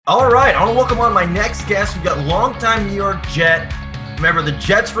All right, I want to welcome on my next guest. We've got longtime New York Jet, member of the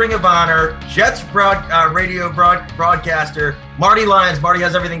Jets Ring of Honor, Jets broadcaster, Marty Lyons. Marty,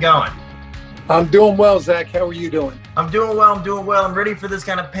 how's everything going? I'm doing well, Zach. How are you doing? I'm doing well. I'm ready for this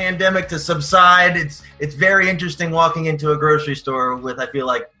kind of pandemic to subside. It's very interesting walking into a grocery store with, I feel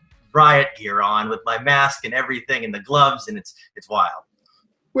like, riot gear on with my mask and everything and the gloves, and it's wild.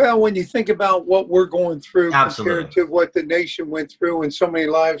 Well, when you think about what we're going through Absolutely. compared to what the nation went through and so many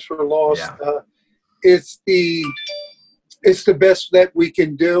lives were lost, Yeah. it's the best that we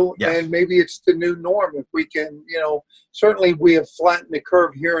can do. Yes. And maybe it's the new norm if we can, certainly we have flattened the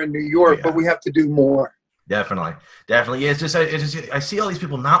curve here in New York, Yeah. but we have to do more. Definitely. Yeah, it's just I see all these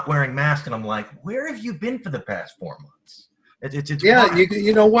people not wearing masks, and I'm like, where have you been for the past 4 months? It's Yeah, wild.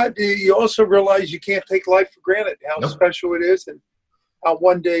 you know what? You also realize you can't take life for granted, how Nope. special it is. And how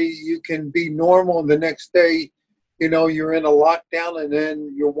one day you can be normal and the next day, you're in a lockdown, and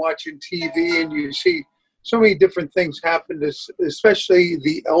then you're watching TV and you see so many different things happen, especially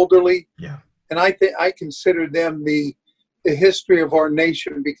the elderly. Yeah. And I think I consider them the history of our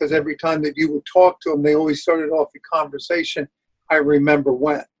nation, because every time that you would talk to them, they always started off the conversation, I remember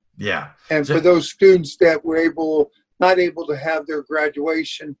when. Yeah. And So- for those students that were not able to have their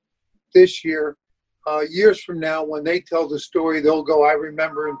graduation this year, years from now, when they tell the story, they'll go, I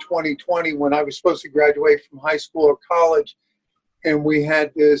remember in 2020 when I was supposed to graduate from high school or college, and we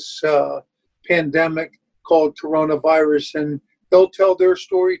had this pandemic called coronavirus, and they'll tell their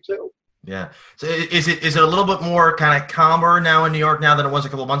story too. Yeah. So is it a little bit more kind of calmer now in New York now than it was a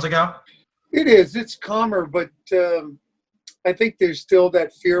couple months ago? It is. It's calmer, but I think there's still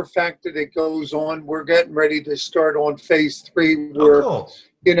that fear factor that goes on. We're getting ready to start on phase 3 where, Cool.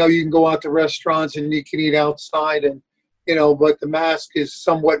 you can go out to restaurants and you can eat outside, and, but the mask is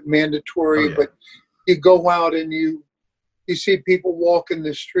somewhat mandatory. Oh, yeah. But you go out and you see people walking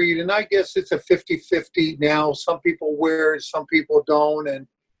the street, and I guess it's a 50-50 now. Some people wear it, some people don't. And,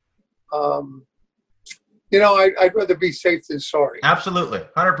 I'd rather be safe than sorry. Absolutely.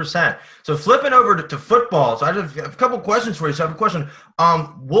 100%. So flipping over to football. So I just have a couple questions for you. So I have a question.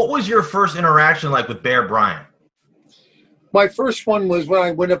 What was your first interaction like with Bear Bryant? My first one was when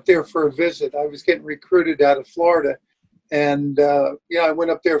I went up there for a visit. I was getting recruited out of Florida. And, I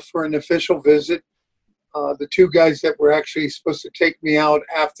went up there for an official visit. The 2 guys that were actually supposed to take me out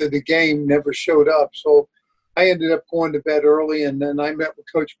after the game never showed up. So I ended up going to bed early, and then I met with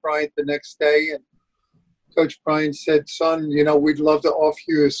Coach Bryant the next day. And Coach Bryant said, son, we'd love to offer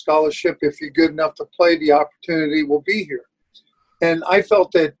you a scholarship. If you're good enough to play, the opportunity will be here. And I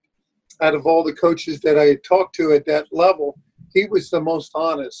felt that out of all the coaches that I had talked to at that level, he was the most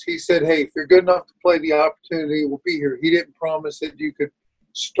honest. He said, hey, if you're good enough to play, the opportunity will be here. He didn't promise that you could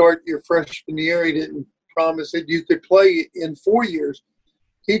start your freshman year. He didn't promise that you could play in 4 years.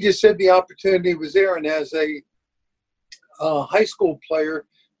 He just said the opportunity was there. And as a high school player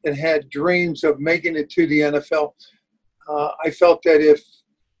that had dreams of making it to the NFL, I felt that if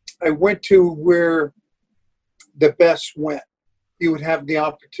I went to where the best went, you would have the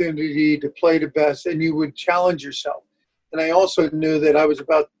opportunity to play the best, and you would challenge yourself. And I also knew that I was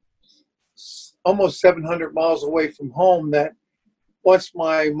about almost 700 miles away from home, that once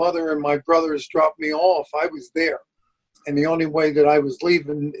my mother and my brothers dropped me off, I was there. And the only way that I was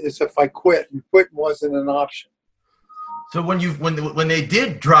leaving is if I quit, and quitting wasn't an option. So when they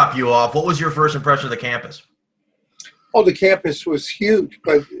did drop you off, what was your first impression of the campus? Oh, the campus was huge,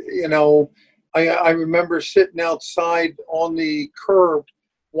 but, I remember sitting outside on the curb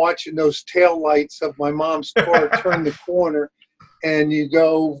watching those tail lights of my mom's car turn the corner, and you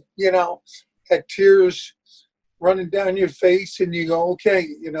go, had tears running down your face, and you go, okay,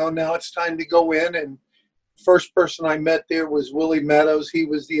 now it's time to go in. And first person I met there was Willie Meadows. He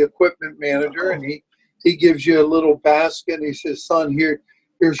was the equipment manager, and he gives you a little basket, and he says, son,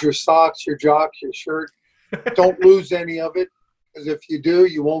 here's your socks, your jocks, your shirt. Don't lose any of it, because if you do,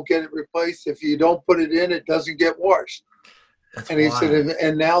 you won't get it replaced. If you don't put it in, it doesn't get washed. That's And he wild. said,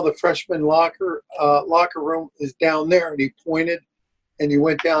 and now the freshman locker room is down there. And he pointed, and you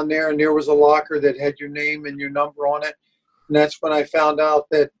went down there, and there was a locker that had your name and your number on it. And that's when I found out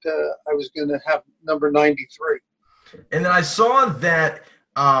that I was going to have number 93. And then I saw that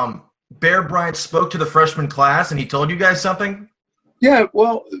Bear Bryant spoke to the freshman class, and he told you guys something? Yeah,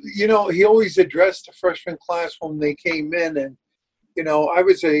 well, he always addressed the freshman class when they came in. And, I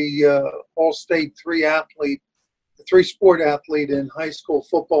was a all-state 3-sport athlete in high school,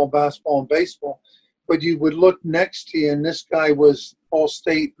 football, basketball, and baseball. But you would look next to you, and this guy was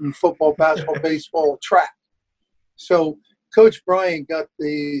all-state in football, basketball, baseball, track. So Coach Bryant got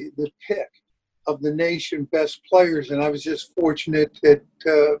the pick. of the nation best players, and I was just fortunate that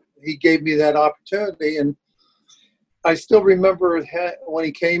he gave me that opportunity. And I still remember when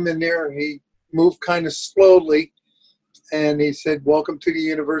he came in there, he moved kind of slowly, and he said, "Welcome to the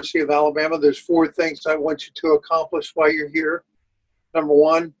University of Alabama. There's 4 things I want you to accomplish while you're here. Number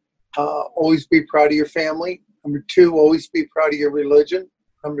 1, always be proud of your family. Number 2, always be proud of your religion.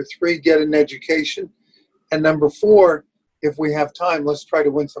 Number 3, get an education. And number 4, if we have time, let's try to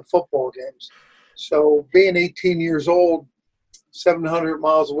win some football games." So being 18 years old, 700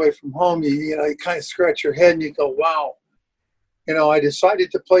 miles away from home, you kind of scratch your head and you go, wow. I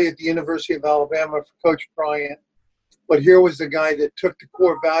decided to play at the University of Alabama for Coach Bryant, but here was the guy that took the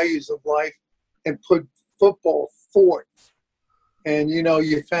core values of life and put football forth. And,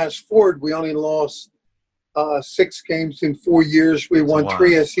 you fast forward, we only lost 6 games in 4 years. We won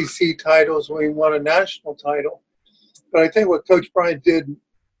 3 SEC titles. We won a national title. But I think what Coach Bryant did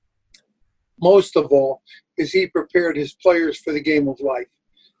most of all is he prepared his players for the game of life.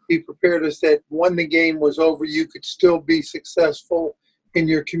 He prepared us that when the game was over, you could still be successful in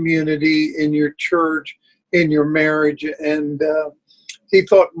your community, in your church, in your marriage. And he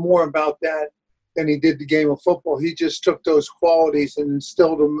thought more about that than he did the game of football. He just took those qualities and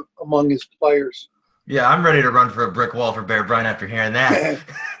instilled them among his players. Yeah, I'm ready to run for a brick wall for Bear Bryant after hearing that.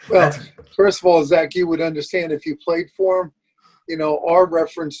 Well, first of all, Zach, you would understand if you played for him. Our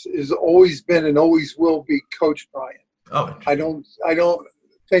reference has always been and always will be Coach Bryant. Oh, I don't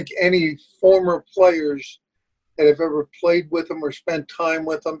think any former players that have ever played with him or spent time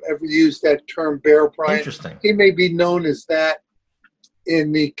with him ever used that term Bear Bryant. Interesting. He may be known as that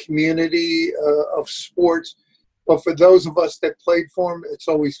in the community of sports, but for those of us that played for him, it's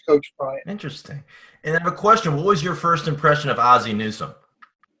always Coach Bryant. Interesting. And I have a question. What was your first impression of Ozzie Newsome?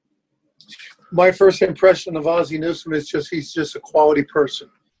 My first impression of Ozzie Newsome is he's just a quality person.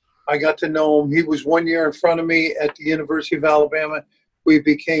 I got to know him. He was 1 year in front of me at the University of Alabama. We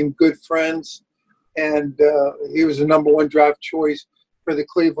became good friends, and he was the number 1 draft choice for the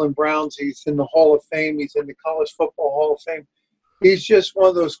Cleveland Browns. He's in the Hall of Fame. He's in the College Football Hall of Fame. He's just one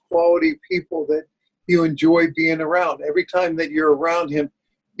of those quality people that you enjoy being around. Every time that you're around him,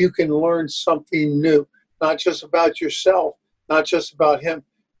 you can learn something new, not just about yourself, not just about him,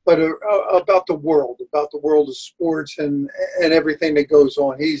 but about the world of sports and everything that goes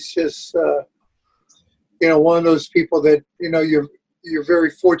on. He's just, one of those people that, you're very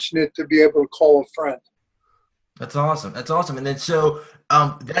fortunate to be able to call a friend. That's awesome. And then so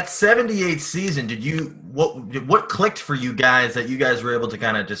that 78 season, what clicked for you guys that you guys were able to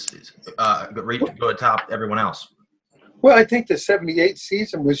kind of just go atop everyone else? Well, I think the 78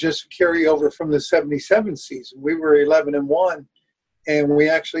 season was just a carryover from the 77 season. We were 11-1. And we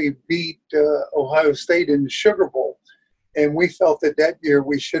actually beat Ohio State in the Sugar Bowl. And we felt that year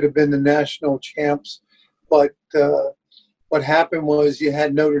we should have been the national champs. But what happened was you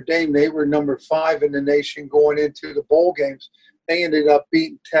had Notre Dame. They were number 5 in the nation going into the bowl games. They ended up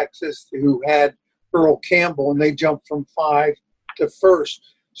beating Texas, who had Earl Campbell, and they jumped from 5 to 1st.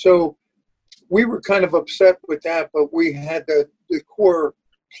 So we were kind of upset with that, but we had the core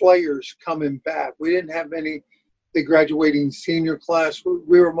players coming back. We didn't have the graduating senior class.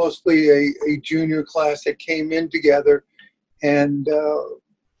 We were mostly a junior class that came in together. And,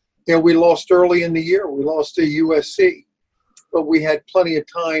 we lost early in the year. We lost to USC. But we had plenty of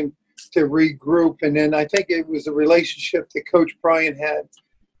time to regroup. And then I think it was the relationship that Coach Bryant had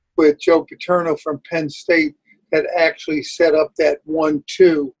with Joe Paterno from Penn State that actually set up that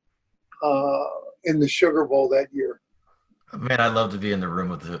 1-2 in the Sugar Bowl that year. Man, I'd love to be in the room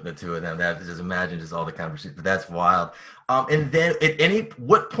with the two of them. That just imagine just all the conversations. But that's wild. And then at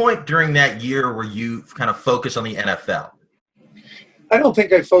what point during that year were you kind of focused on the NFL? I don't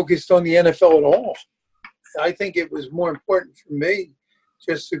think I focused on the NFL at all. I think it was more important for me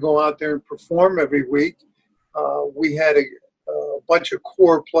just to go out there and perform every week. We had a bunch of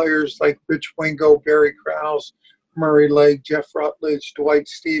core players like Rich Wingo, Barry Krause, Murray Lake, Jeff Rutledge, Dwight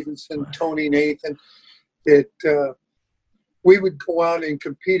Stevenson, Tony Nathan, that we would go out and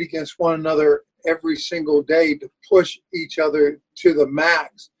compete against one another every single day to push each other to the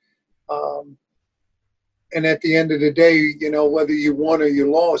max. And at the end of the day, whether you won or you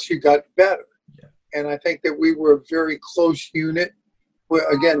lost, you got better. Yeah. And I think that we were a very close unit.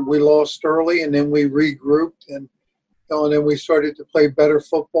 Again, we lost early, and then we regrouped, and then we started to play better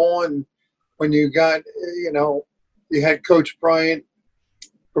football. And when you got, you had Coach Bryant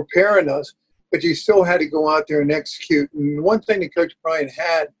preparing us, but you still had to go out there and execute. And one thing that Coach Bryant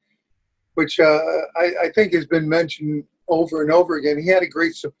had, which I think has been mentioned over and over again, he had a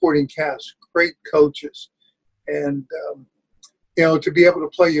great supporting cast, great coaches. And, to be able to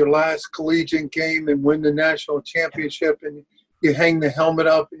play your last collegiate game and win the national championship, and you hang the helmet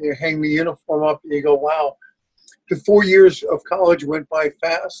up and you hang the uniform up and you go, wow. The 4 years of college went by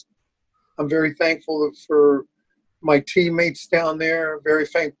fast. I'm very thankful for my teammates down there, very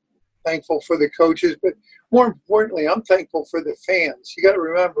thankful for the coaches, but more importantly, I'm thankful for the fans. You got to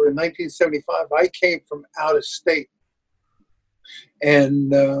remember, in 1975, I came from out of state.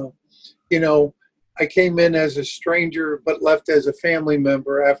 And, I came in as a stranger but left as a family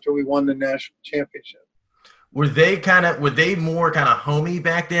member after we won the national championship. Were they more kind of homey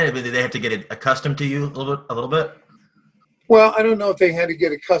back then? Did they have to get accustomed to you a little bit? Well, I don't know if they had to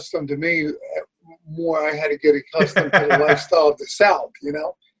get accustomed to me more. I had to get accustomed to the lifestyle of the South,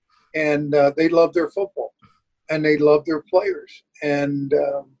 and they loved their football and they loved their players, and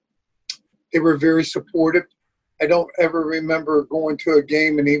they were very supportive. I don't ever remember going to a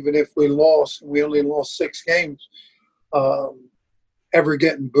game, and even if we lost, we only lost 6 games, ever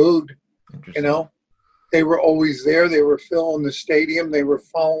getting booed, They were always there. They were filling the stadium. They were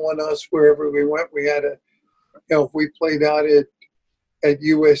following us wherever we went. We had if we played out at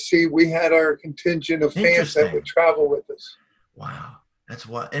USC, we had our contingent of fans that would travel with us. Wow. That's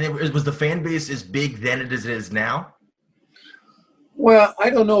what. And was the fan base as big then as it is now? Well, I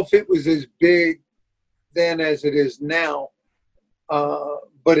don't know if it was as big then as it is now,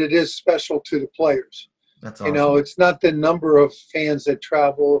 but it is special to the players. That's awesome. It's not the number of fans that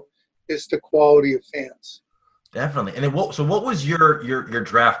travel. It's the quality of fans. Definitely. And then what was your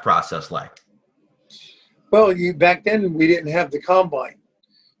draft process like? Well, back then we didn't have the combine.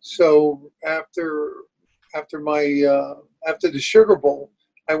 So after the Sugar Bowl,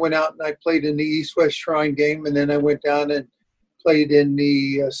 I went out and I played in the East-West Shrine game, and then I went down and played in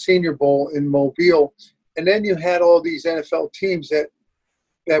the Senior Bowl in Mobile. And then you had all these NFL teams that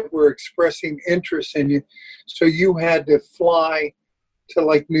were expressing interest in you. So you had to fly to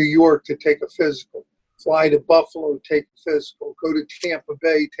like New York to take a physical, fly to Buffalo, take a physical, go to Tampa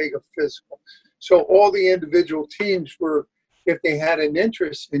Bay, take a physical. So all the individual teams were, if they had an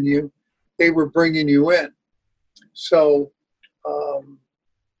interest in you, they were bringing you in. So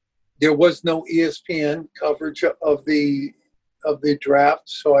there was no ESPN coverage of the draft,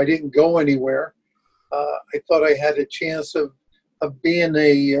 so I didn't go anywhere. I thought I had a chance of being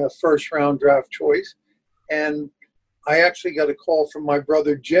a first-round draft choice, and I actually got a call from my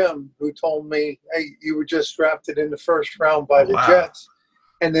brother Jim, who told me, "Hey, you were just drafted in the first round by the Jets."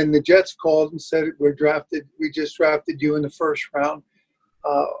 And then the Jets called and said, we just drafted you in the first round.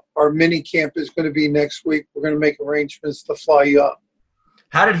 Our mini camp is going to be next week. We're going to make arrangements to fly you up.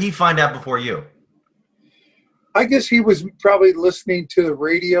 How did he find out before you? I guess he was probably listening to the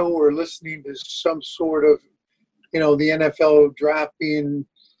radio or listening to some sort of, the NFL draft being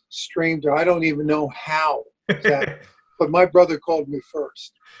streamed. I don't even know how exactly. But my brother called me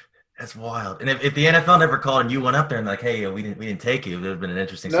first. That's wild. And if the NFL never called and you went up there and like, hey, we didn't take you, it would have been an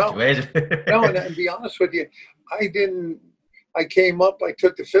interesting situation. No, and to be honest with you, I came up, I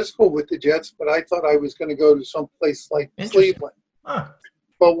took the physical with the Jets, but I thought I was going to go to some place like Cleveland. Huh.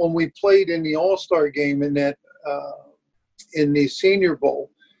 But when we played in the All-Star game in the Senior Bowl,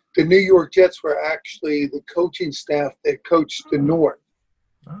 the New York Jets were actually the coaching staff that coached the North.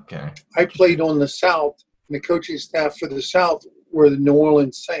 Okay. I played on the South, and the coaching staff for the South were the New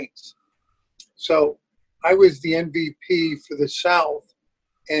Orleans Saints. So I was the MVP for the South,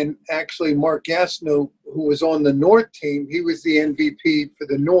 and actually Mark Gastineau, who was on the North team, he was the MVP for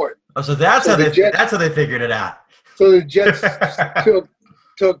the North. Oh, so that's how they figured it out. So the Jets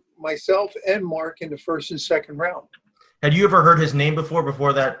took myself and Mark in the first and second round. Had you ever heard his name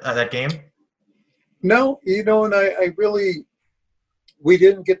before that game? No, and I really – we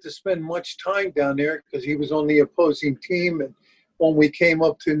didn't get to spend much time down there because he was on the opposing team. And when we came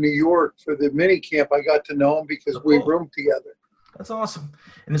up to New York for the mini camp, I got to know him because we roomed together. That's awesome.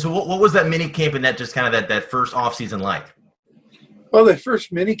 And so what was that mini camp and that just kind of that first off season like? Well, the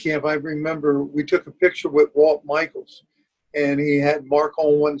first mini camp, I remember we took a picture with Walt Michaels, and he had Mark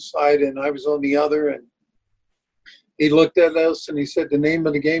on one side and I was on the other. And he looked at us and he said, the name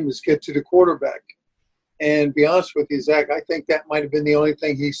of the game is get to the quarterback. And be honest with you, Zach, I think that might have been the only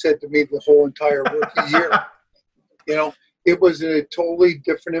thing he said to me the whole entire rookie year. It was a totally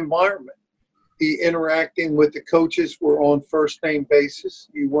different environment. The interacting with the coaches were on first name basis.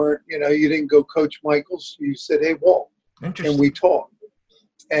 You weren't, you didn't go Coach Michaels. You said, hey, Walt, and we talked.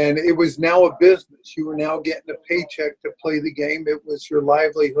 And it was now a business. You were now getting a paycheck to play the game. It was your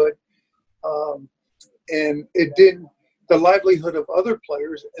livelihood. And the livelihood of other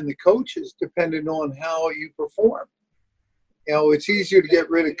players and the coaches depended on how you perform. It's easier to get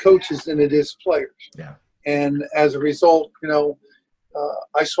rid of coaches than it is players. Yeah. And as a result,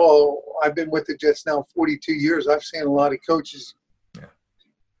 I've been with the Jets now 42 years. I've seen a lot of coaches, Yeah.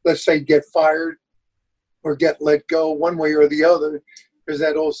 let's say, get fired or get let go one way or the other. There's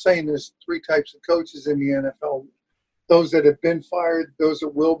that old saying, there's three types of coaches in the NFL. Those that have been fired, those that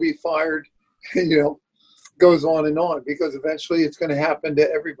will be fired, goes on, because eventually it's going to happen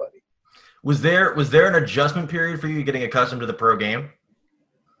to everybody. Was there an adjustment period for you getting accustomed to the pro game?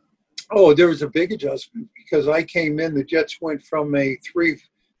 Oh, there was a big adjustment because I came in. The Jets went from a 3-4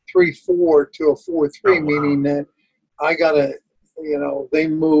 to a 4-3, Oh, wow. meaning that I got they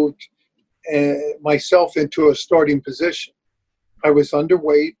moved myself into a starting position. I was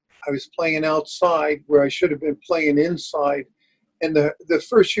underweight. I was playing outside where I should have been playing inside. And the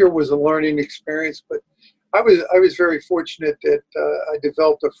first year was a learning experience, but I was very fortunate that I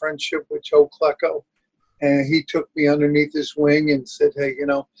developed a friendship with Joe Klecko. And he took me underneath his wing and said, hey,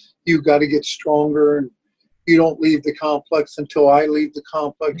 you got to get stronger, and you don't leave the complex until I leave the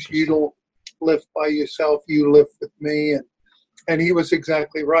complex. You don't lift by yourself. You lift with me. And he was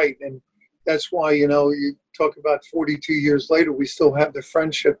exactly right. And that's why, you talk about 42 years later, we still have the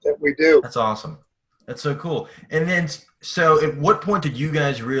friendship that we do. That's awesome. That's so cool. And then, so at what point did you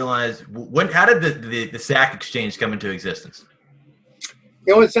guys realize, how did the SAC exchange come into existence?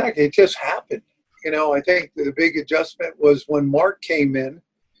 Exactly. It just happened. I think the big adjustment was when Mark came in.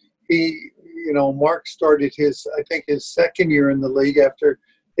 Mark started his second year in the league after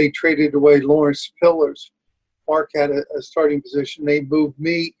they traded away Lawrence Pillars. Mark had a starting position. They moved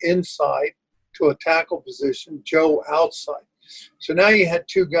me inside to a tackle position, Joe outside. So now you had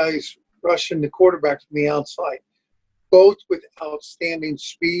two guys rushing the quarterback from the outside, both with outstanding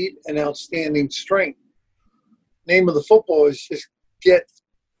speed and outstanding strength. Name of the football is just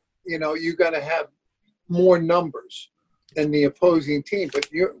you got to have more numbers than the opposing team. But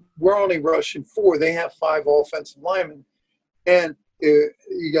we're only rushing 4. They have 5 offensive linemen. And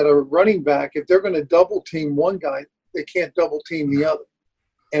you got a running back. If they're going to double team one guy, they can't double team the other.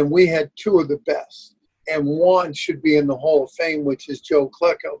 And we had 2 of the best. And one should be in the Hall of Fame, which is Joe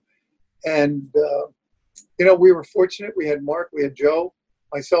Klecko. And, we were fortunate. We had Mark, we had Joe,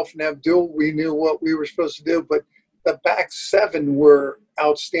 myself, and Abdul. We knew what we were supposed to do. But the back 7 were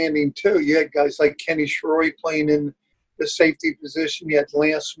outstanding too. You had guys like Kenny Shroy playing in the safety position. You had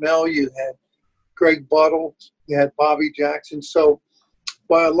Lance Mel. You had Greg Buttle. You had Bobby Jackson. So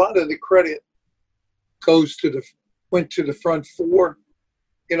while a lot of the credit went to the front 4,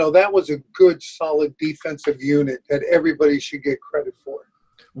 that was a good, solid defensive unit that everybody should get credit for.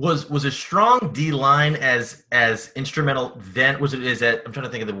 Was a strong D line as instrumental then? I'm trying to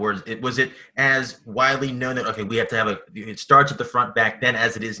think of the words. Was it as widely known that we have to have it starts at the front back then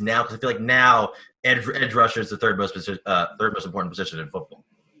as it is now? Because I feel like now edge rusher is the third most important position in football.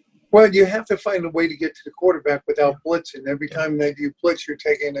 Well, you have to find a way to get to the quarterback without blitzing. Every time that you blitz, you're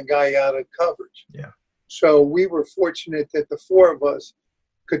taking a guy out of coverage. Yeah. So we were fortunate that the 4 of us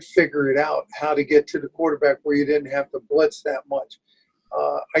could figure it out, how to get to the quarterback where you didn't have to blitz that much.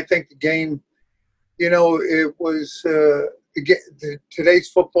 I think the game, it was today's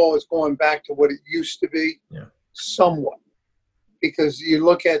football is going back to what it used to be, somewhat. Because you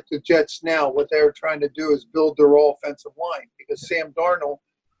look at the Jets now, what they're trying to do is build their offensive line. Because Sam Darnold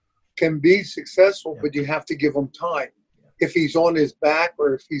can be successful, but you have to give him time. If he's on his back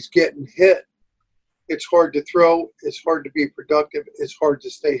or if he's getting hit, it's hard to throw. It's hard to be productive. It's hard to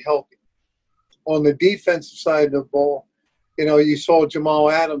stay healthy. On the defensive side of the ball, you saw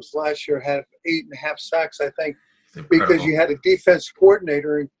Jamal Adams last year have 8.5 sacks, I think, because you had a defense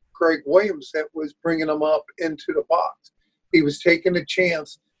coordinator in Craig Williams that was bringing him up into the box. He was taking a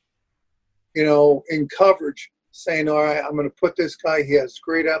chance, in coverage, saying, all right, I'm going to put this guy. He has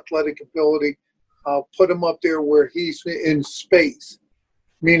great athletic ability. I'll put him up there where he's in space,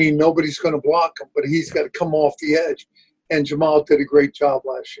 meaning nobody's going to block him, but he's got to come off the edge. And Jamal did a great job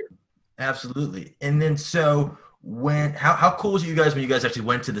last year. Absolutely. And then so how cool was it you guys when you guys actually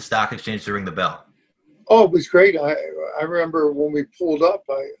went to the stock exchange to ring the bell? Oh, it was great. I remember when we pulled up,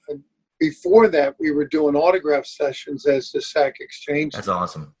 before that, we were doing autograph sessions as the SAC exchange. That's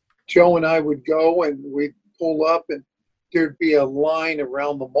awesome. Joe and I would go and we'd pull up and there'd be a line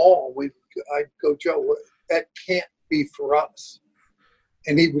around the mall. I'd go, Joe, that can't be for us.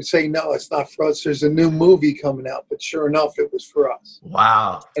 And he would say, no, it's not for us. There's a new movie coming out. But sure enough, it was for us.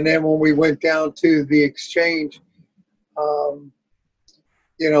 Wow. And then when we went down to the exchange,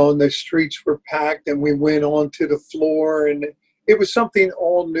 and the streets were packed and we went onto the floor and it was something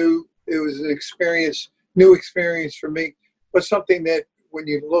all new. It was an new experience for me, but something that when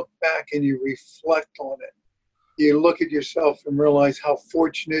you look back and you reflect on it, you look at yourself and realize how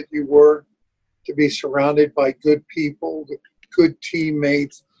fortunate you were to be surrounded by good people, good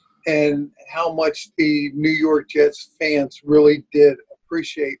teammates, and how much the New York Jets fans really did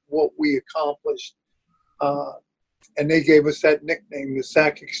appreciate what we accomplished. And they gave us that nickname, the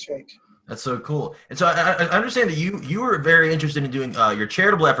Sack Exchange. That's so cool. And so I understand that you were very interested in doing your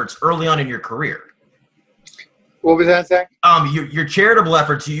charitable efforts early on in your career. What was that, Zach? Your charitable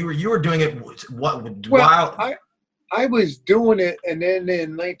efforts. You were doing it. I was doing it, and then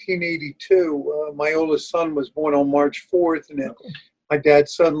in 1982, my oldest son was born on March 4th, and then my dad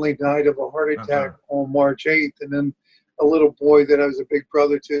suddenly died of a heart attack on March 8th, and then a little boy that I was a big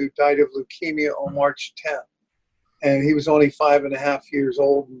brother to died of leukemia on March 10th, and he was only 5.5 years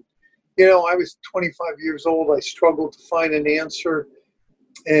old. And, I was 25 years old. I struggled to find an answer,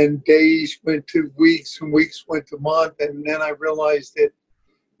 and days went to weeks, and weeks went to months, and then I realized that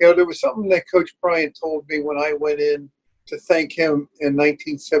there was something that Coach Bryant told me when I went in to thank him in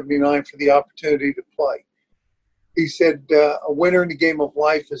 1979 for the opportunity to play. He said, a winner in the game of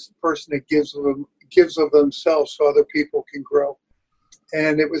life is the person that gives of themselves so other people can grow.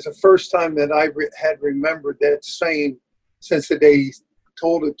 And it was the first time that I had remembered that saying since the day he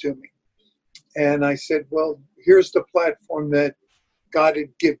told it to me. And I said, well, here's the platform that God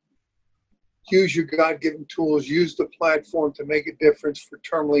had given. Use your God-given tools. Use the platform to make a difference for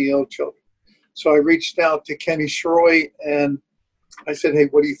terminally ill children. So I reached out to Kenny Shroy, and I said, hey,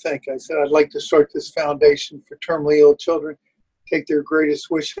 what do you think? I said, I'd like to start this foundation for terminally ill children, take their greatest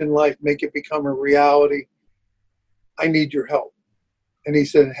wish in life, make it become a reality. I need your help. And he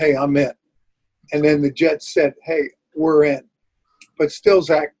said, hey, I'm in. And then the Jets said, hey, we're in. But still,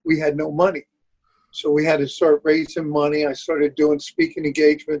 Zach, we had no money. So we had to start raising money. I started doing speaking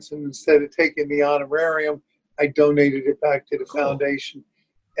engagements, and instead of taking the honorarium, I donated it back to the foundation.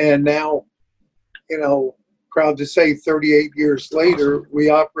 And now, proud to say 38 years later, we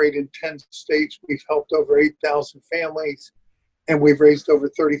operate in 10 states. We've helped over 8,000 families, and we've raised over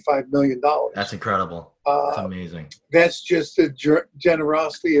 $35 million. That's incredible. That's amazing. That's just the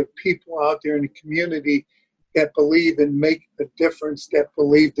generosity of people out there in the community that believe and make a difference, that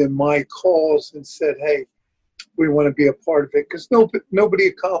believed in my cause and said, hey, we want to be a part of it. Because nobody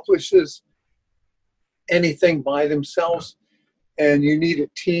accomplishes anything by themselves, and you need a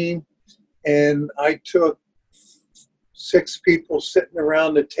team. And I took 6 people sitting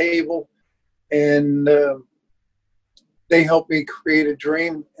around the table, and they helped me create a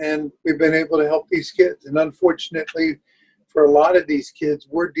dream, and we've been able to help these kids. And unfortunately, for a lot of these kids,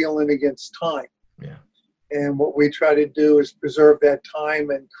 we're dealing against time. Yeah. And what we try to do is preserve that time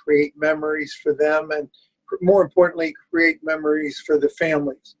and create memories for them, and more importantly, create memories for the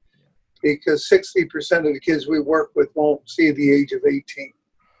families. Because 60% of the kids we work with won't see the age of 18.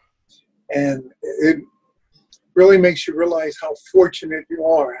 And it really makes you realize how fortunate you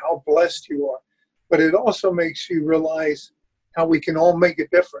are, how blessed you are. But it also makes you realize how we can all make a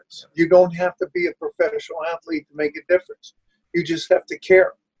difference. You don't have to be a professional athlete to make a difference. You just have to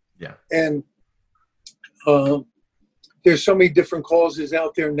care. Yeah. And there's so many different causes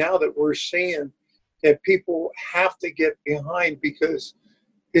out there now that we're seeing that people have to get behind because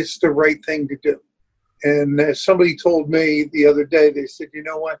it's the right thing to do. And as somebody told me the other day, they said, you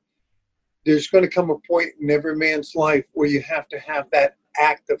know what? There's going to come a point in every man's life where you have to have that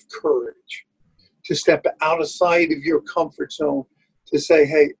act of courage to step outside of your comfort zone to say,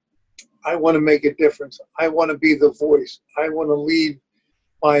 hey, I want to make a difference. I want to be the voice. I want to lead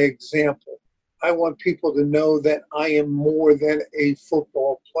by example. I want people to know that I am more than a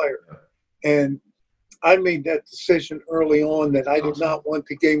football player. And I made that decision early on that I did not want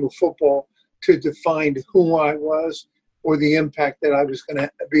the game of football to define who I was or the impact that I was going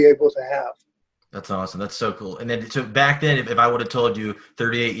to be able to have. That's awesome. That's so cool. And then, so back then, if I would have told you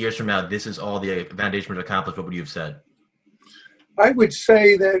 38 years from now, this is all the foundation would accomplish, what would you have said? I would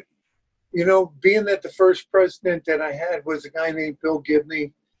say that, being that the first president that I had was a guy named Bill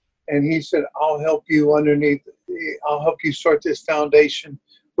Gibney, and he said, I'll help you start this foundation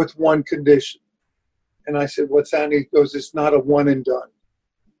with one condition. And I said, what's that? And he goes, it's not a one and done.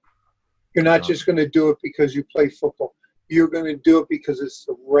 You're not just going to do it because you play football. You're going to do it because it's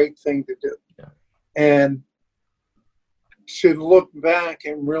the right thing to do. Yeah. And should look back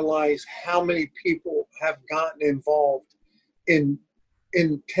and realize how many people have gotten involved in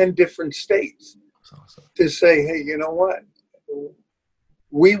 10 different states. That's awesome. To say, hey, you know what?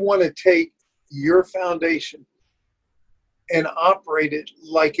 We want to take your foundation and operate it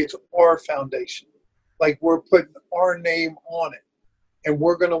like it's our foundation, like we're putting our name on it. And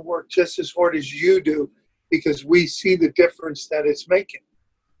we're going to work just as hard as you do because we see the difference that it's making.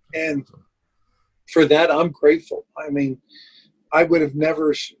 And for that, I'm grateful. I mean, I would have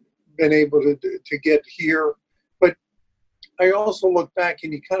never been able to get here. But I also look back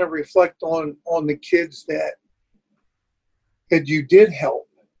and you kind of reflect on the kids that you did help,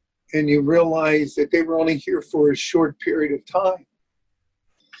 and you realize that they were only here for a short period of time.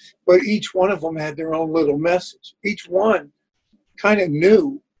 But each one of them had their own little message. Each one kind of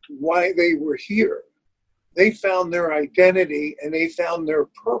knew why they were here. They found their identity and they found their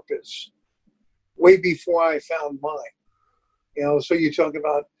purpose way before I found mine. You know, so you talk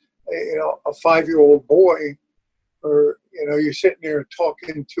about, you know, a 5-year-old boy, or, you know, you're sitting there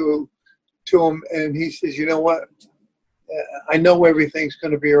talking to him and he says, you know what, I know everything's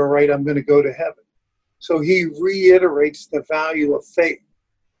going to be all right. I'm going to go to heaven. So he reiterates the value of faith,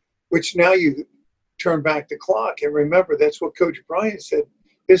 which now you turn back the clock and remember that's what Coach Bryant said.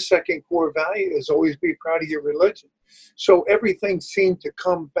 His second core value is always be proud of your religion. So everything seemed to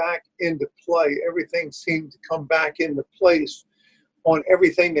come back into play. Everything seemed to come back into place on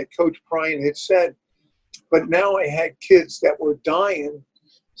everything that Coach Bryant had said. But now I had kids that were dying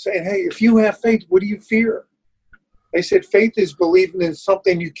saying, hey, if you have faith, what do you fear? They said faith is believing in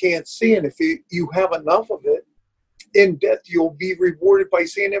something you can't see. And if you have enough of it, in death, you'll be rewarded by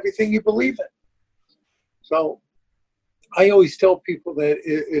seeing everything you believe in. So I always tell people that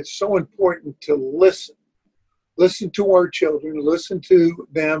it's so important to listen to our children, listen to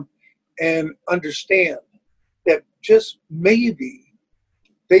them, and understand that just maybe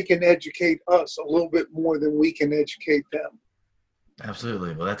they can educate us a little bit more than we can educate them.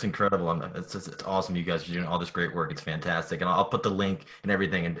 Absolutely. Well, that's incredible. It's awesome. You guys are doing all this great work. It's fantastic. And I'll put the link and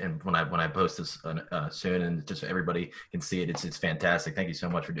everything. And when I post this soon, and just so everybody can see it, it's fantastic. Thank you so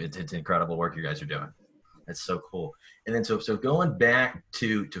much for it. It's incredible work you guys are doing. That's so cool. And then so going back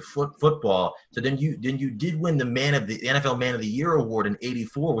to football. So then you did win the NFL Man of the Year award in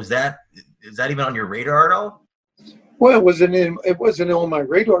 '84. Is that even on your radar at all? Well, it wasn't on my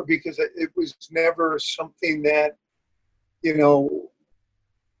radar because it was never something that, you know,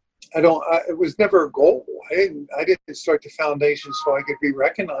 it was never a goal. I didn't start the foundation so I could be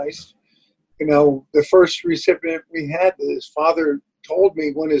recognized. You know, the first recipient we had, his father told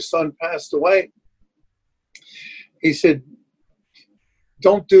me when his son passed away, he said,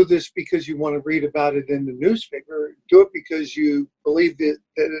 don't do this because you want to read about it in the newspaper. Do it because you believe that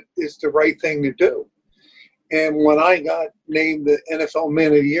it is the right thing to do. And when I got named the NFL Man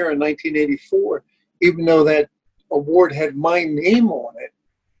of the Year in 1984, even though that award had my name on it,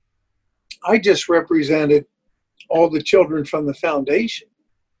 I just represented all the children from the foundation,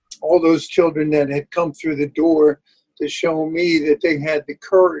 all those children that had come through the door to show me that they had the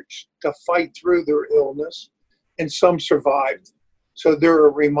courage to fight through their illness, and some survived. So they're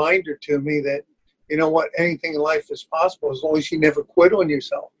a reminder to me that, you know what, anything in life is possible as long as you never quit on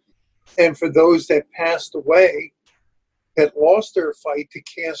yourself. And for those that passed away, that lost their fight to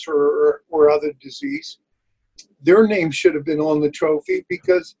cancer or other disease, their name should have been on the trophy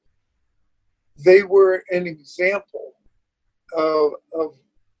because they were an example of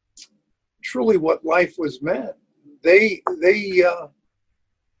truly what life was meant. They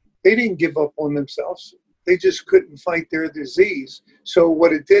didn't give up on themselves. They just couldn't fight their disease. So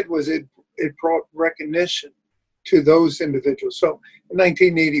what it did was it brought recognition to those individuals. So in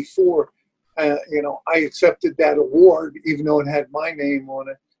 1984, you know, I accepted that award, even though it had my name on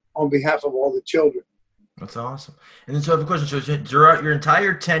it, on behalf of all the children. That's awesome. And then so I have a question. So throughout your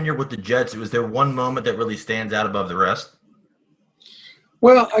entire tenure with the Jets, was there one moment that really stands out above the rest?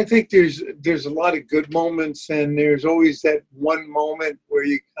 Well, I think there's a lot of good moments, and there's always that one moment where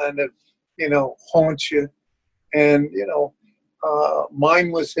you kind of, you know, haunt you. And, you know,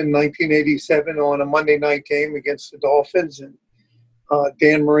 mine was in 1987 on a Monday night game against the Dolphins, and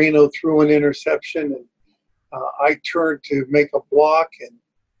Dan Marino threw an interception, and I turned to make a block,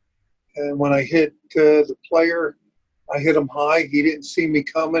 and when I hit the player, I hit him high. He didn't see me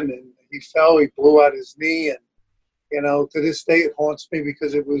coming, and he fell. He blew out his knee, and, you know, to this day it haunts me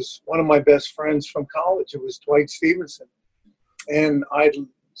because it was one of my best friends from college. It was Dwight Stevenson, and I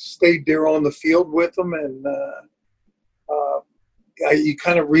stayed there on the field with him, and you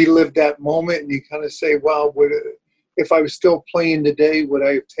kind of relive that moment, and you kind of say, "Wow, if I was still playing today, would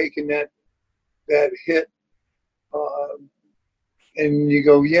I have taken that hit?" And you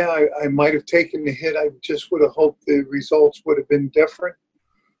go, "Yeah, I might have taken the hit. I just would have hoped the results would have been different."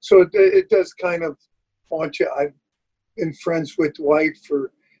 So it does kind of haunt you. I've been friends with Dwight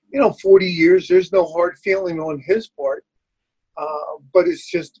for, 40 years. There's no hard feeling on his part. But it's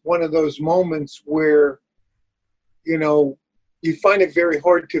just one of those moments where, you find it very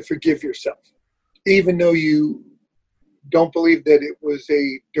hard to forgive yourself, even though you don't believe that it was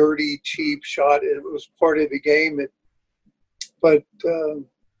a dirty, cheap shot. It was part of the game. But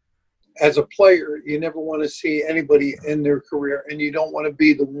as a player, you never want to see anybody in their career, and you don't want to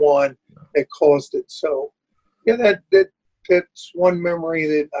be the one that caused it. So, yeah, that's one memory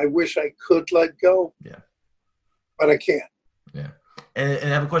that I wish I could let go. Yeah. But I can't. Yeah. And I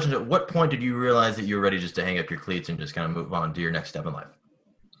have a question. At what point did you realize that you were ready just to hang up your cleats and just kind of move on to your next step in life?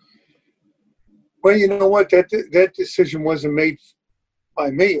 Well, you know what? That decision wasn't made by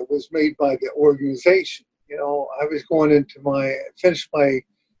me. It was made by the organization. You know, I was going into my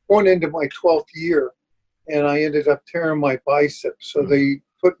 12th year, and I ended up tearing my bicep. So they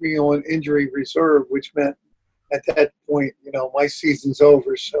put me on injury reserve, which meant at that point, you know, my season's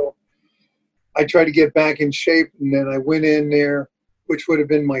over. So I tried to get back in shape, and then I went in there, which would have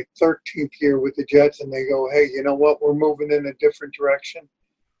been my 13th year with the Jets, and they go, hey, you know what? We're moving in a different direction.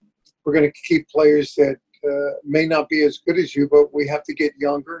 We're going to keep players that may not be as good as you, but we have to get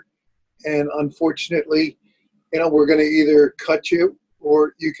younger. And unfortunately, you know, we're going to either cut you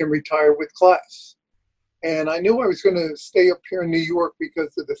or you can retire with class. And I knew I was going to stay up here in New York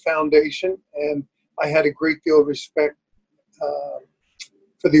because of the foundation, and I had a great deal of respect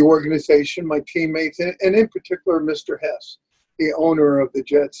for the organization, my teammates, and in particular, Mr. Hess, the owner of the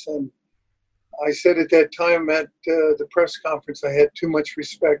Jets. And I said at that time at the press conference, I had too much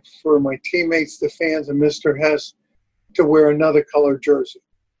respect for my teammates, the fans, and Mr. Hess to wear another color jersey.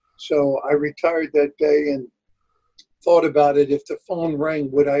 So I retired that day and thought about it. If the phone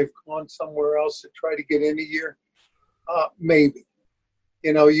rang, would I have gone somewhere else to try to get in a year? Maybe.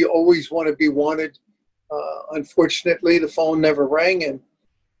 You know, you always want to be wanted. Unfortunately, the phone never rang, and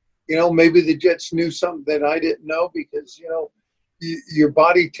you know, maybe the Jets knew something that I didn't know, because you know, your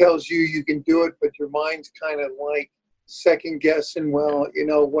body tells you you can do it, but your mind's kind of like second guessing. Well, you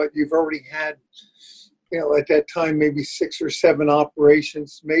know what, you've already had, you know, at that time maybe 6 or 7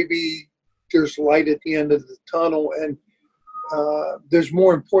 operations. Maybe there's light at the end of the tunnel, and there's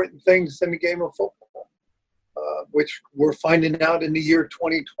more important things than the game of football, which we're finding out in the year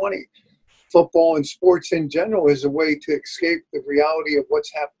 2020. Football and sports in general is a way to escape the reality of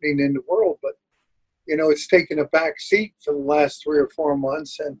what's happening in the world. But, you know, it's taken a back seat for the last 3 or 4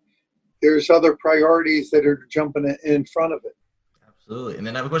 months, and there's other priorities that are jumping in front of it. Absolutely. And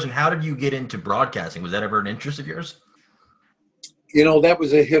then I have a question. How did you get into broadcasting? Was that ever an interest of yours? You know, that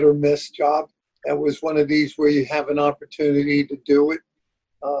was a hit or miss job. That was one of these where you have an opportunity to do it.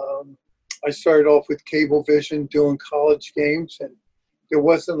 I started off with Cablevision doing college games, and there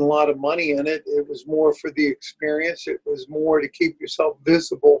wasn't a lot of money in it. It was more for the experience. It was more to keep yourself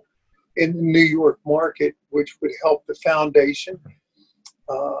visible in the New York market, which would help the foundation.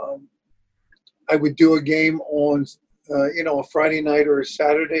 I would do a game on, you know, a Friday night or a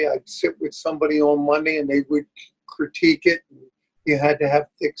Saturday. I'd sit with somebody on Monday, and they would critique it. You had to have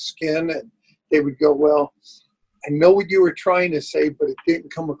thick skin, and they would go, well, I know what you were trying to say, but it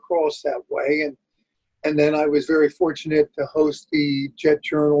didn't come across that way. And then I was very fortunate to host the Jet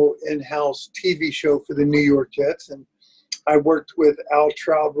Journal in-house TV show for the New York Jets. And I worked with Al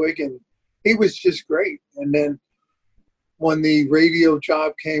Trautwig, and he was just great. And then when the radio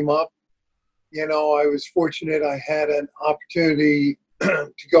job came up, you know, I was fortunate I had an opportunity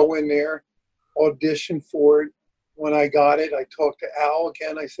to go in there, audition for it. When I got it, I talked to Al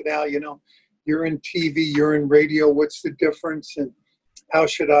again. I said, Al, you know, you're in TV, you're in radio. What's the difference? And how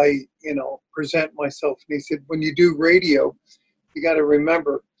should I, you know, present myself? And he said, when you do radio, you got to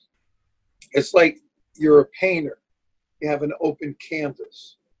remember, it's like you're a painter. You have an open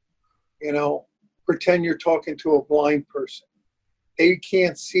canvas. You know, pretend you're talking to a blind person. They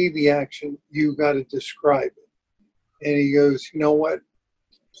can't see the action. You got to describe it. And he goes, you know what?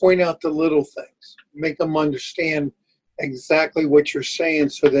 Point out the little things. Make them understand exactly what you're saying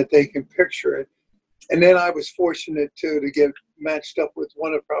so that they can picture it. And then I was fortunate, too, to get matched up with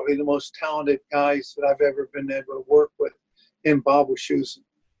one of probably the most talented guys that I've ever been able to work with, in Bob Wischusen.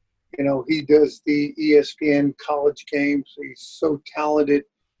 You know, he does the ESPN college games. He's so talented.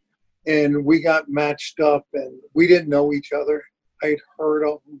 And we got matched up, and we didn't know each other. I'd heard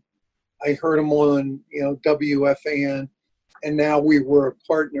of him. I heard him on, you know, WFAN, and now we were a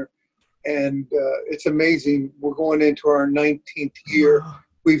partner. And it's amazing. We're going into our 19th year.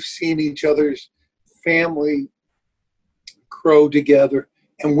 We've seen each other's family grow together,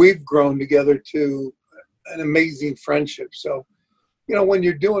 and we've grown together to an amazing friendship. So, you know, when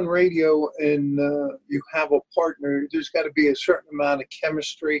you're doing radio and you have a partner, there's got to be a certain amount of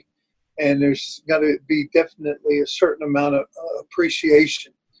chemistry, and there's got to be definitely a certain amount of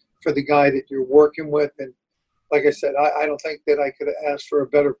appreciation for the guy that you're working with. And like I said, I don't think that I could have asked for a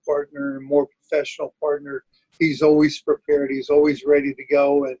better partner, a more professional partner. He's always prepared. He's always ready to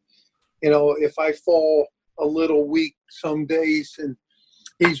go. And, you know, if I fall a little weak some days and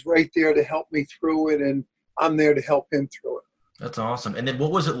he's right there to help me through it, and I'm there to help him through it. That's awesome. And then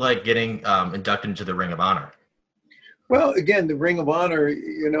what was it like getting inducted into the Ring of Honor? Well, again, the Ring of Honor,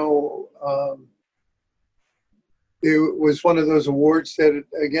 it was one of those awards that,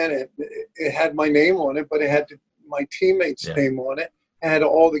 again, it had my name on it, but it had my teammates' name on it. It had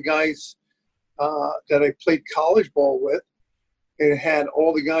all the guys that I played college ball with. It had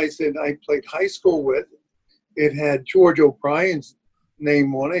all the guys that I played high school with. It had George O'Brien's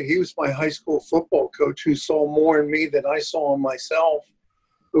name on it. He was my high school football coach who saw more in me than I saw in myself,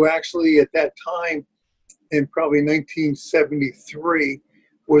 who actually at that time, in probably 1973,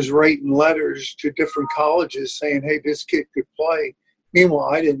 was writing letters to different colleges saying, hey, this kid could play. Meanwhile,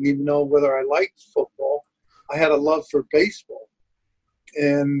 I didn't even know whether I liked football. I had a love for baseball.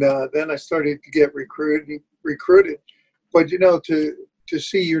 And then I started to get recruited. But, to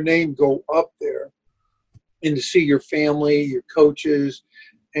see your name go up there and to see your family, your coaches,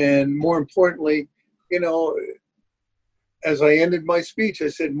 and more importantly, as I ended my speech, I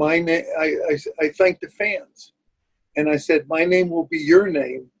said, I thank the fans. And I said, my name will be your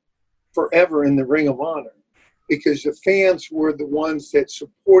name forever in the Ring of Honor, because the fans were the ones that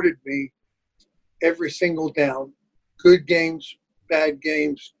supported me every single down. Good games, bad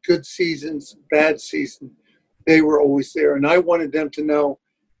games, good seasons, bad season. They were always there. And I wanted them to know,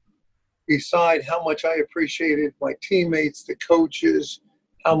 beside how much I appreciated my teammates, the coaches,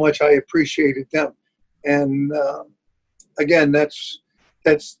 how much I appreciated them. And again, that's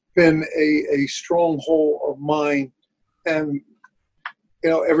been a stronghold of mine. And,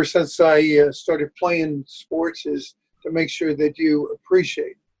 ever since I started playing sports, is to make sure that you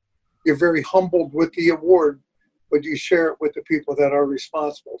appreciate. You're very humbled with the award, but you share it with the people that are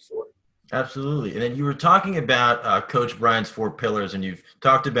responsible for it. Absolutely. And then you were talking about Coach Bryant's 4 pillars, and you've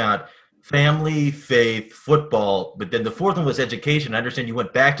talked about family, faith, football, but then the fourth one was education. I understand you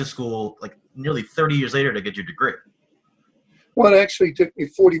went back to school like nearly 30 years later to get your degree. Well, it actually took me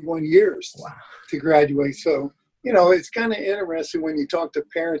 41 years to graduate. So, it's kind of interesting when you talk to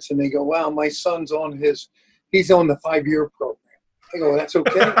parents and they go, wow, my son's he's on the 5-year program. I go, that's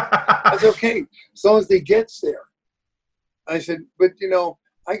okay. That's okay. As long as he gets there. I said, but,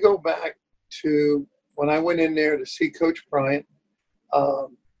 I go back to when I went in there to see Coach Bryant.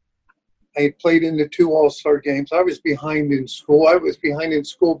 I had played in the 2 all-star games. I was behind in school. I was behind in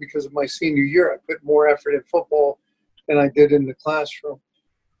school because of my senior year. I put more effort in football than I did in the classroom.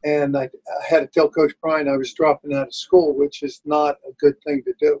 And I had to tell Coach Bryant I was dropping out of school, which is not a good thing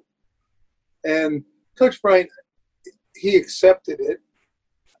to do. And Coach Bryant, he accepted it.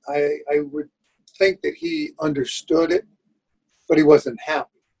 I would think that he understood it, but he wasn't happy.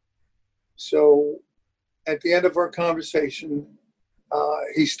 So at the end of our conversation,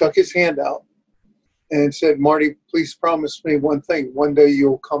 he stuck his hand out and said, Marty, please promise me one thing. One day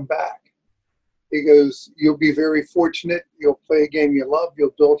you'll come back. He goes, you'll be very fortunate. You'll play a game you love.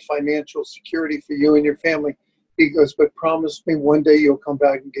 You'll build financial security for you and your family. He goes, but promise me one day you'll come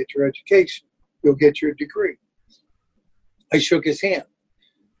back and get your education. You'll get your degree. I shook his hand.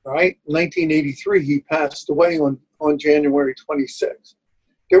 All right. 1983, he passed away on January 26th.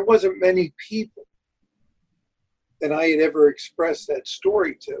 There wasn't many people that I had ever expressed that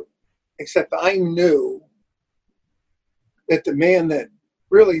story to, except I knew that the man that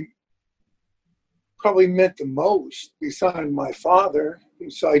really probably meant the most, beside my father,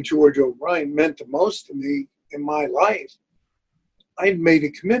 beside George O'Brien, meant the most to me in my life, I made a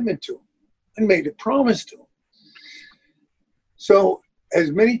commitment to him. I made a promise to him. So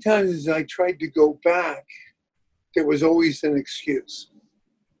as many times as I tried to go back, there was always an excuse.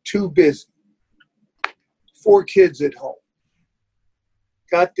 Too busy. 4 kids at home.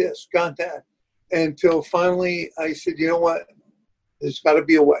 Got this, got that. Until finally I said, you know what? There's got to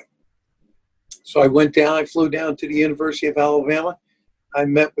be a way. So I went down, I flew down to the University of Alabama. I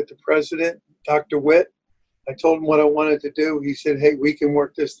met with the president, Dr. Witt. I told him what I wanted to do. He said, hey, we can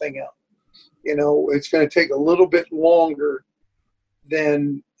work this thing out. It's going to take a little bit longer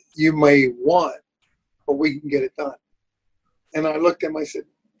than you may want, but we can get it done. And I looked at him, I said,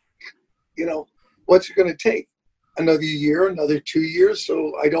 what's it going to take? Another year, another 2 years,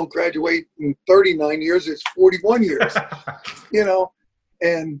 so I don't graduate in 39 years, it's 41 years,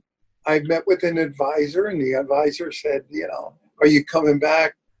 And I met with an advisor, and the advisor said, are you coming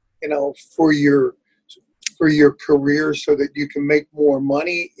back, for your career so that you can make more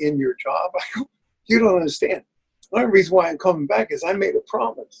money in your job? I go, you don't understand. The only reason why I'm coming back is I made a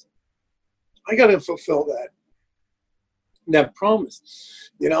promise. I got to fulfill that promise.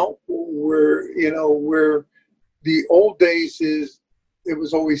 Where the old days it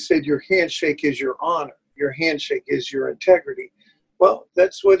was always said your handshake is your honor. Your handshake is your integrity. Well,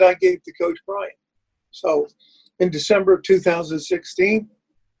 that's what I gave to Coach Bryant. So in December of 2016,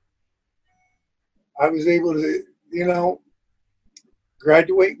 I was able to,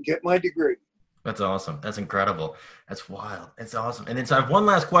 graduate and get my degree. That's awesome. That's incredible. That's wild. That's awesome. And then so I have one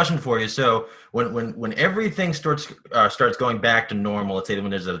last question for you. So when everything starts going back to normal, let's say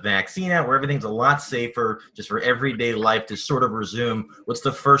when there's a vaccine out where everything's a lot safer just for everyday life to sort of resume, what's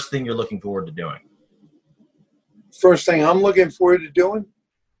the first thing you're looking forward to doing? First thing I'm looking forward to doing,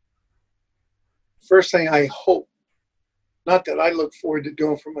 first thing I hope, not that I look forward to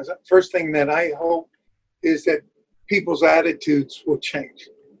doing for myself, first thing that I hope is that people's attitudes will change.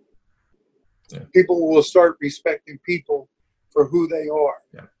 Yeah. People will start respecting people for who they are.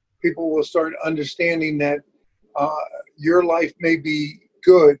 Yeah. People will start understanding that your life may be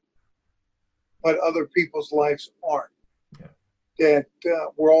good, but other people's lives aren't. Yeah. That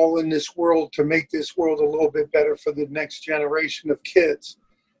we're all in this world to make this world a little bit better for the next generation of kids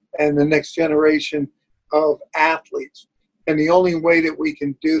and the next generation of athletes. And the only way that we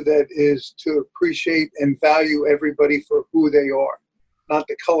can do that is to appreciate and value everybody for who they are. Not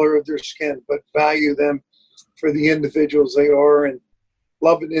the color of their skin, but value them for the individuals they are and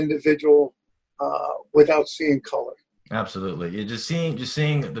love an individual without seeing color. Absolutely. You're just seeing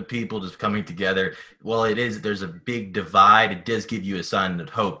the people just coming together. Well, there's a big divide. It does give you a sign of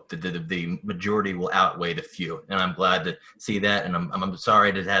hope that the majority will outweigh the few. And I'm glad to see that. And I'm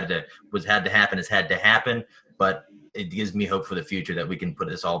sorry it had to happen, but it gives me hope for the future that we can put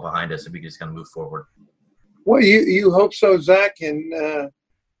this all behind us and we can just kind of move forward. Well, you hope so, Zach, and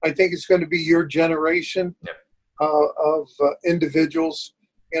I think it's going to be your generation of indivials,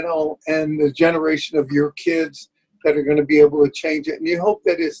 and the generation of your kids that are going to be able to change it. And you hope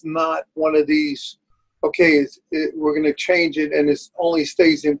that it's not one of these, we're going to change it and it only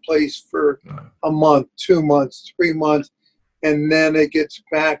stays in place for a month, 2 months, 3 months, and then it gets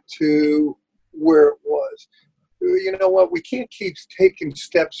back to where it was. You know what? We can't keep taking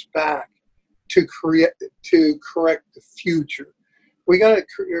steps back to correct the future. We got to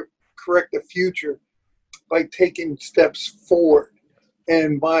correct the future by taking steps forward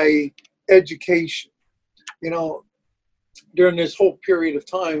and by education. During this whole period of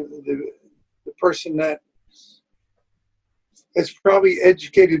time, the person that has probably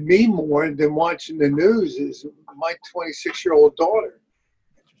educated me more than watching the news is my 26-year-old daughter.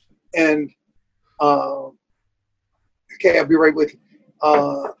 And I'll be right with you.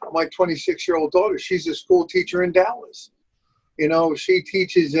 My 26-year-old daughter, she's a school teacher in Dallas. She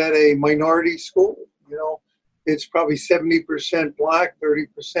teaches at a minority school. It's probably 70% Black,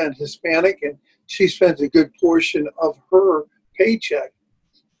 30% Hispanic, and she spends a good portion of her paycheck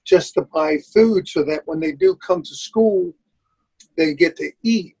just to buy food so that when they do come to school, they get to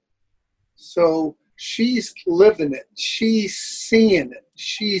eat. So she's living it. She's seeing it.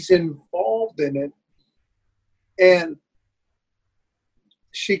 She's involved in it. And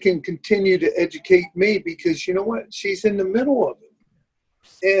she can continue to educate me because you know what? She's in the middle of it.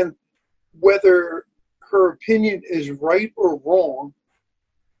 And whether her opinion is right or wrong,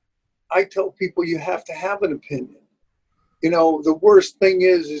 I tell people you have to have an opinion. The worst thing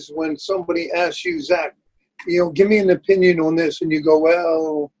is when somebody asks you, Zach, give me an opinion on this, and you go,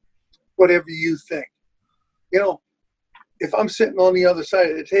 well, whatever you think. If I'm sitting on the other side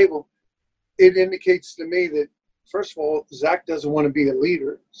of the table, it indicates to me that, first of all, Zach doesn't want to be a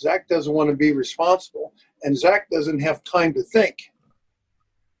leader. Zach doesn't want to be responsible. And Zach doesn't have time to think.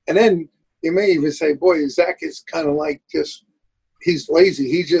 And then you may even say, boy, Zach is kind of like he's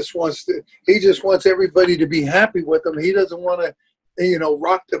lazy. He just wants everybody to be happy with him. He doesn't want to,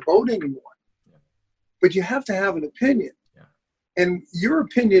 rock the boat anymore. But you have to have an opinion. Yeah. And your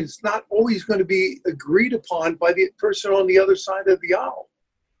opinion is not always going to be agreed upon by the person on the other side of the aisle.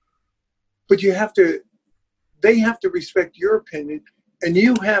 But they have to respect your opinion, and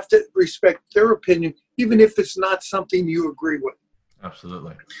you have to respect their opinion, even if it's not something you agree with.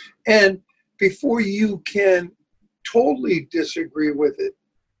 Absolutely. And before you can totally disagree with it,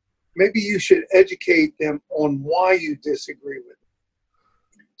 maybe you should educate them on why you disagree with it.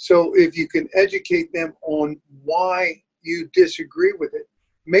 So if you can educate them on why you disagree with it,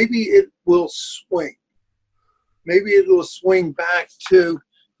 maybe it will swing. Maybe it will swing back to,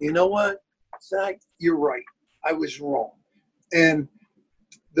 you know what, Zach, you're right. I was wrong. And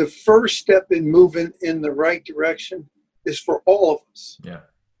the first step in moving in the right direction is for all of us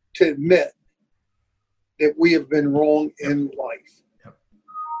to admit that we have been wrong in life. Yep.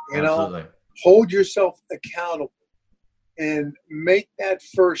 Absolutely. Hold yourself accountable and make that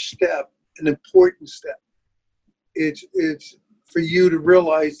first step an important step. It's for you to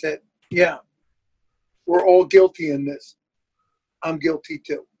realize that, we're all guilty in this. I'm guilty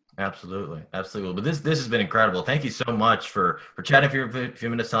too. Absolutely. Absolutely. But this has been incredible. Thank you so much for chatting for a few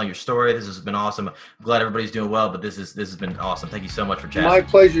minutes, telling your story. This has been awesome. I'm glad everybody's doing well, but this has been awesome. Thank you so much for chatting. My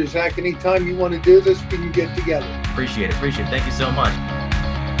pleasure, Zach. Anytime you want to do this, we can get together. Appreciate it. Thank you so much.